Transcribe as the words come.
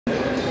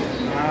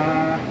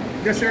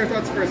Just your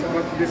thoughts first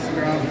about this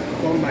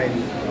draft combine.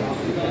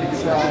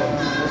 There's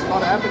a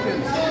lot of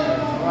applicants,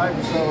 right?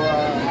 So,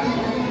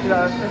 you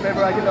know, if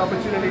ever I get the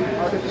opportunity,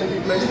 I'll definitely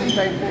be blessed and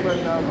thankful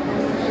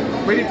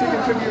and ready to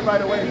contribute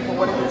right away for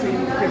what the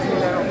team gives me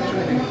that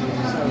opportunity.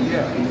 So,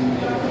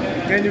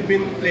 yeah. And you've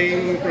been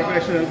playing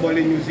professional ball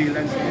in New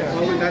Zealand, so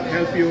how will that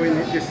help you in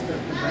this?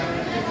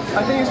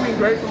 I think it's been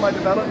great for my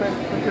development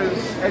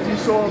because, as you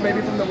saw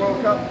maybe from the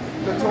World Cup,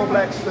 the Tall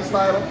Blacks, the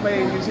style of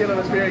play in New Zealand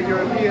is very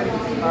European.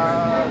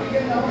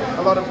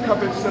 A lot of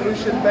coverage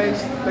solution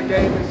based. The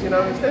game is, you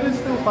know, it is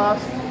still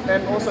fast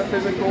and also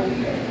physical.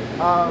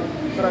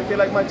 But I feel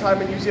like my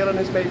time in New Zealand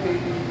has made me,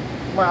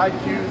 my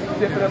IQ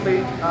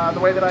definitely, the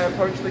way that I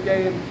approach the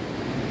game.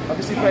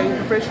 Obviously playing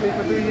professionally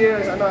for 3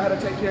 years, I know how to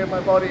take care of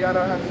my body, I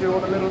know how to do all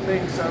the little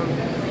things. So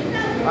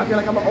I feel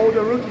like I'm an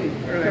older rookie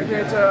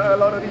compared to a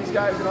lot of these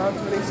guys. You know, I'm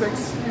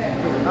 26.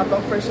 I'm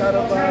not fresh out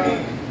of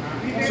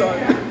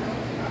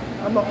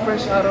I'm not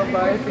fresh out of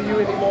FEU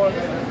anymore.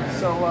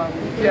 So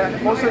yeah,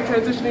 also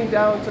transitioning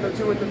down to the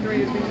 2 and the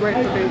 3 has been great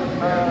for me.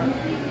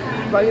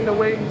 Running the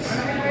wings,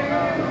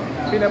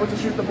 being able to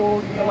shoot the ball,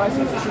 the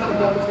license to shoot the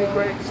ball has been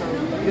great. So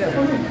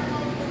yeah.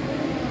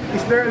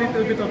 Is there a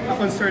little bit of a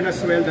concern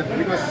as well that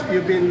because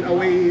you've been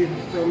away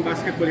from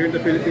basketball here in the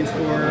Philippines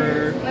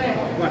for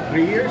what,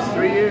 3 years?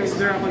 3 years. Is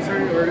there a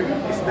concern, or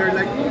is there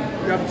like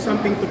you have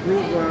something to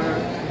prove?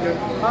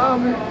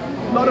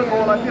 Not at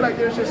all. I feel like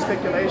there's just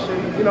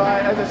speculation. You know,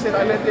 as I said,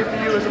 I left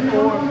FEU as a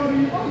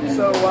 4,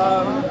 so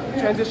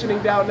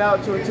transitioning down now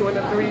to a 2 and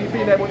a 3,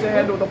 being able to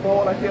handle the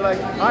ball, I feel like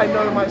I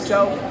know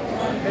myself.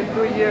 In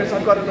 3 years,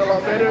 I've gotten a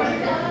lot better.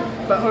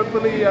 But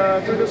hopefully,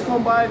 through this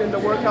combine and the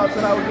workouts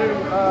that I will do,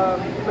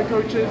 the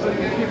coaches and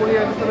people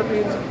here in the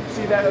Philippines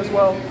see that as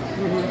well.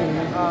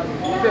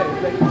 Yeah,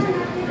 they can see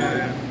it.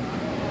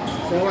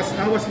 So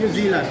how was New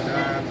Zealand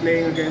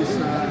playing against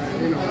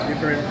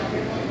different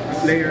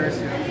players?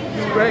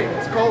 It's great.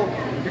 It's cold.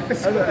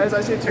 As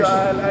I said to you,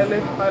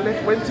 I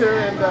left winter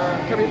and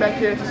coming back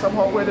here to some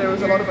hot weather, there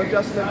was a lot of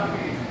adjustment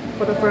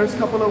for the first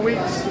couple of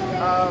weeks.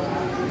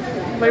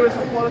 Play with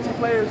some quality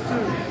players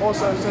too.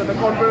 Also, so the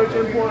Converge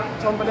import,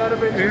 Tom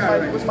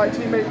Bananovic was my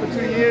teammate for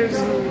 2 years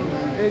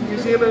in New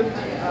Zealand.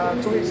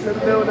 Tohi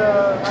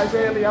Smith-Milner,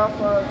 Isaiah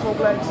Liafa, Tall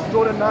Blacks,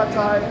 Jordan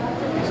Natai.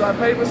 So I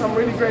played with some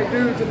really great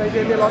dudes, and they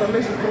gave me a lot of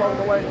lessons along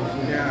the way.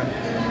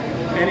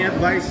 Yeah. Any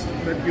advice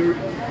that you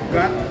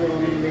got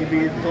from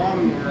maybe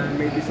Tom or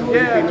maybe some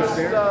Filipinos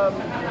there?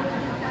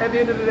 At the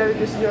end of the day,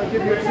 just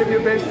give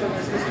your best.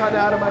 It's kind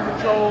of out of my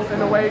control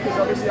in a way because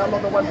obviously I'm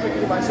not the one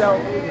picking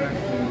myself.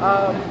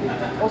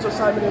 Also,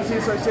 Simon and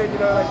Ciso said,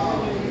 like,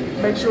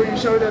 make sure you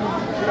show them,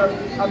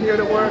 I'm here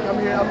to work, I'm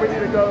ready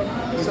to go.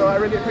 So I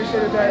really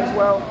appreciated that as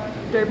well.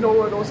 Gabe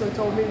Norwood also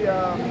told me,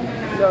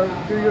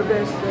 do your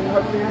best and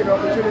hopefully you get an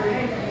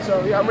opportunity.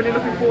 So yeah, I'm really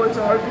looking forward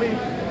to hopefully,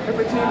 if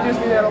a team gives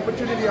me that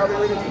opportunity, I'll be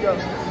ready to go.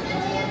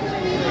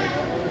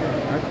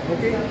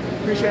 Okay,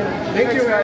 appreciate it. Thank you.